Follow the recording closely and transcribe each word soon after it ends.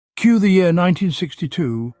Cue the year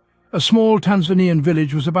 1962. A small Tanzanian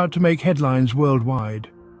village was about to make headlines worldwide.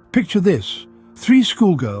 Picture this: 3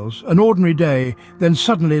 schoolgirls, an ordinary day, then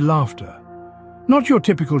suddenly laughter. Not your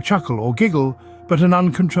typical chuckle or giggle, but an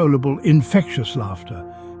uncontrollable, infectious laughter.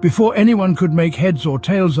 Before anyone could make heads or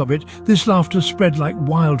tails of it, this laughter spread like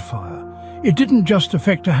wildfire. It didn't just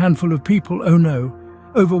affect a handful of people, oh no.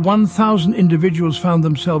 Over 1,000 individuals found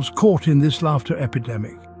themselves caught in this laughter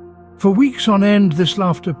epidemic. For weeks on end, this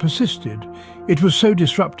laughter persisted. It was so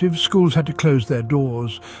disruptive, schools had to close their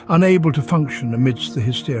doors, unable to function amidst the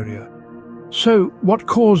hysteria. So, what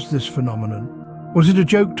caused this phenomenon? Was it a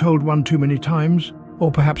joke told one too many times,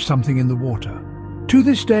 or perhaps something in the water? To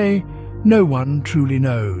this day, no one truly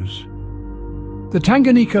knows. The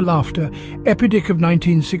Tanganyika laughter epidemic of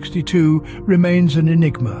 1962 remains an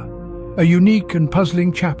enigma, a unique and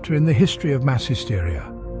puzzling chapter in the history of mass hysteria.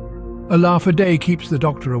 A laugh a day keeps the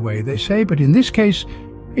doctor away, they say, but in this case,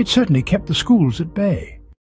 it certainly kept the schools at bay.